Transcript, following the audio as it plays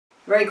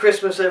Merry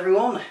Christmas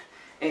everyone,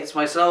 it's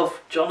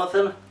myself,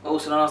 Jonathan,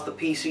 also known as the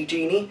PC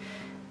Genie.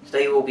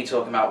 Today we'll be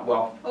talking about,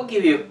 well, I'll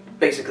give you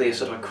basically a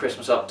sort of a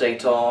Christmas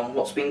update on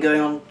what's been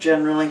going on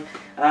generally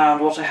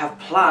and what I have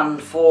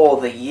planned for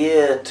the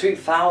year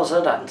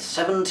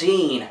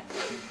 2017.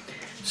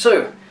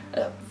 So,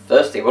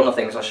 firstly, one of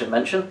the things I should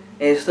mention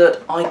is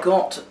that I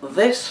got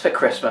this for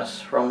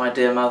Christmas from my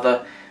dear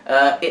mother.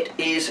 It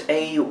is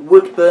a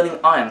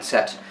wood-burning iron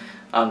set,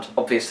 and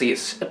obviously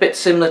it's a bit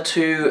similar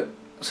to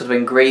sort of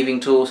engraving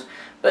tools,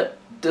 but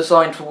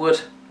designed for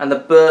wood, and the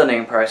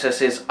burning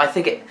process is, I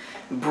think it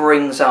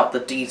brings out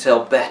the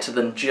detail better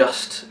than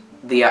just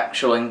the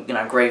actual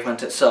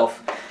engravement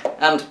itself.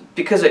 And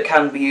because it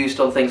can be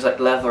used on things like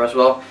leather as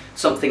well,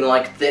 something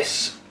like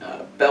this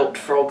belt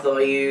frog that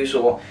I use,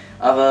 or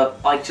other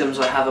items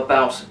I have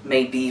about,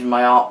 maybe even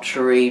my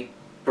archery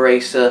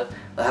bracer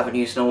that I haven't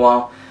used in a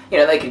while,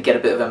 they could get a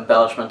bit of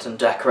embellishment and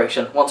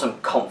decoration once I'm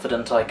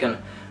confident I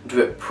can do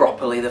it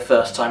properly the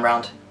first time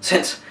round,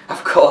 since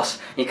of course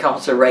you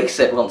can't erase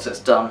it once it's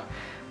done.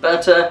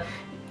 But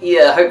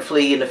yeah,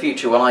 hopefully in the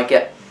future when I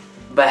get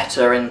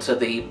better into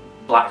the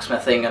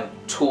blacksmithing and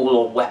tool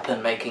or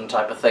weapon making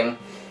type of thing,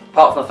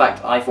 apart from the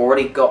fact I've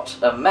already got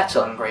a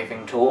metal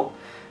engraving tool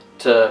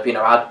to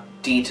add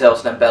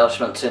details and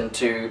embellishments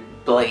into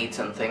blades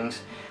and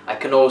things, I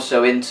can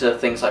also into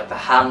things like the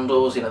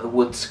handles, the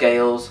wood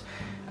scales,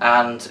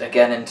 and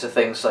again into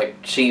things like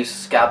sheaths,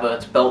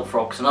 scabbards, belt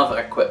frogs and other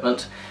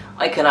equipment.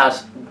 I can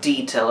add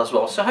detail as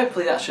well, so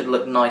hopefully that should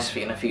look nice for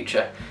you in the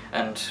future,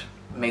 and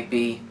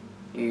maybe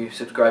you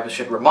subscribers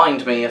should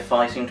remind me if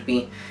I seem to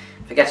be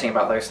forgetting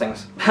about those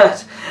things.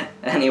 But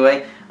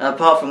anyway,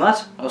 apart from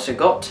that, I also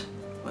got,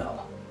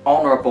 well,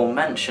 honourable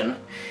mention,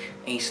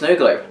 a snow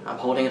globe. I'm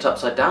holding it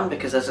upside down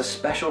because there's a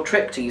special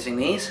trick to using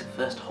these.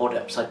 First hold it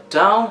upside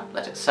down,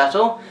 let it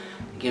settle,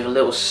 give it a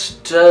little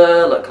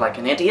stir, look like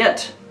an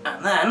idiot,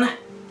 and then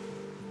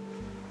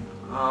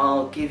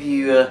I'll give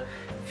you a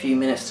few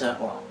minutes to,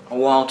 well, a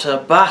while to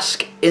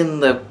bask in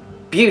the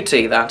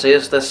beauty that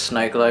is the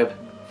snow globe.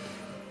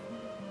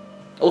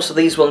 Also,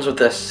 these ones with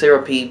the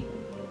syrupy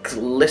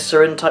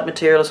glycerin type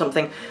material or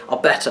something are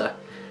better.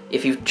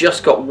 If you've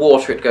just got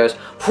water, it goes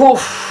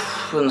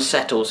whoosh and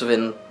settles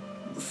within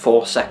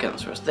 4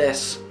 seconds, whereas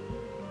this,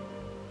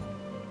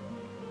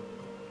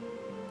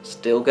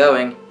 still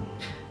going.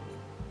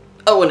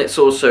 Oh, and it's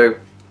also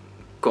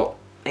got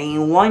a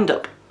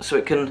wind-up, so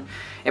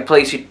it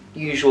plays your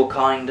usual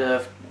kind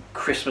of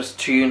Christmas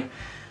tune.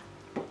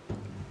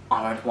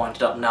 I won't wind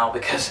it up now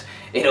because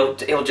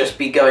it'll just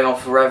be going on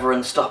forever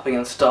and stopping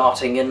and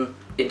starting and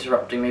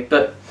interrupting me.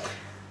 But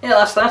yeah,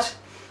 that's that.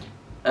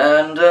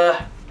 And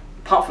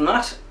apart from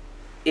that,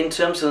 in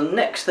terms of the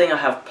next thing I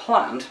have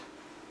planned,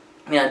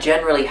 I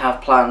generally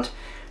have planned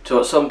to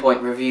at some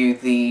point review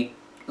the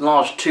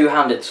large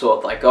two-handed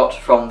sword that I got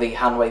from the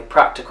Handwave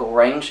Practical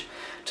range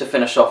to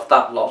finish off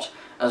that lot,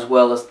 as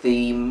well as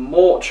the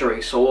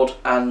mortuary sword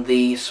and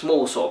the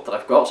small sword that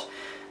I've got.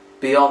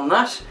 Beyond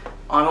that,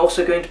 I'm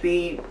also going to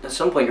be at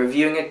some point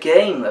reviewing a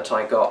game that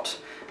I got,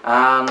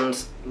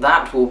 and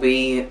that will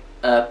be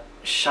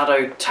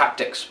Shadow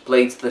Tactics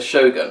Blades of the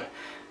Shogun.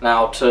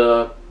 Now,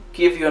 to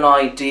give you an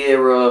idea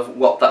of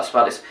what that's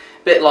about, it's a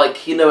bit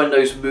like, in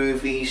those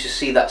movies you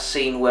see that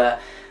scene where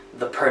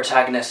the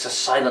protagonists are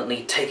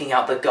silently taking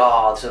out the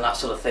guards and that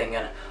sort of thing,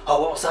 and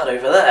oh, what was that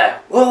over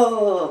there?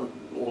 Whoa!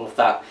 All of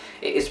that.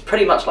 It's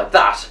pretty much like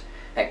that,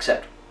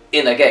 except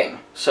in a game.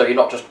 So you're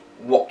not just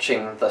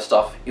watching the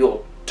stuff,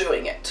 you're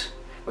doing it,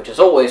 which is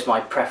always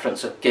my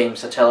preference of games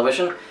to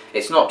television.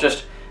 It's not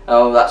just,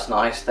 oh, that's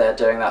nice, they're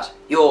doing that.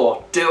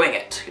 You're doing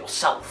it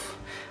yourself.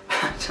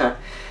 But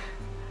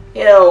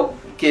yeah, I'll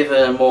give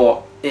a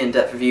more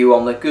in-depth review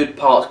on the good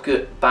parts,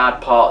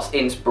 bad parts,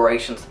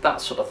 inspirations,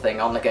 that sort of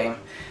thing on the game.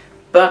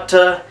 But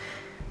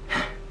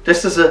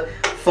just as a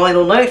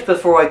final note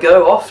before I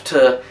go off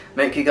to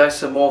make you guys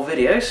some more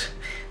videos,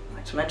 I'd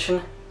like to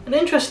mention an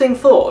interesting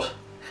thought.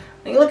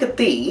 When you look at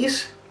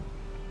these,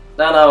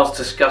 and I was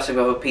discussing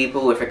with other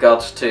people with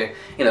regards to,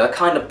 a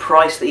kind of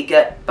price that you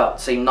get, about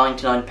say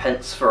 99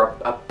 pence for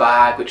a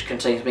bag which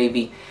contains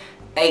maybe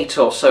 8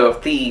 or so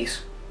of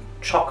these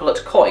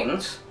chocolate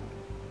coins.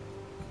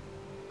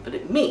 But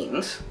it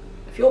means,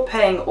 if you're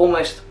paying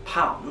almost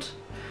 £1,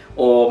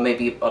 or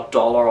maybe $1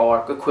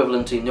 or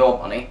equivalent in your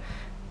money,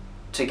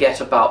 to get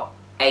about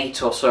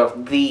 8 or so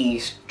of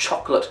these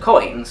chocolate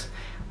coins,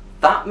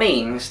 that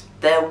means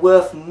they're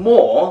worth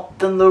more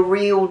than the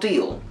real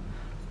deal.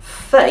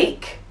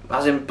 Fake,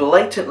 as in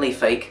blatantly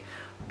fake,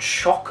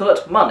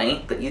 chocolate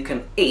money that you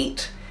can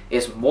eat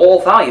is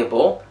more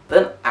valuable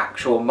than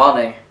actual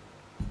money.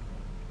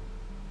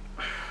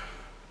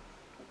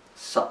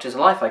 Such is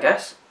life, I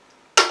guess.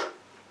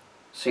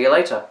 See you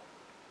later.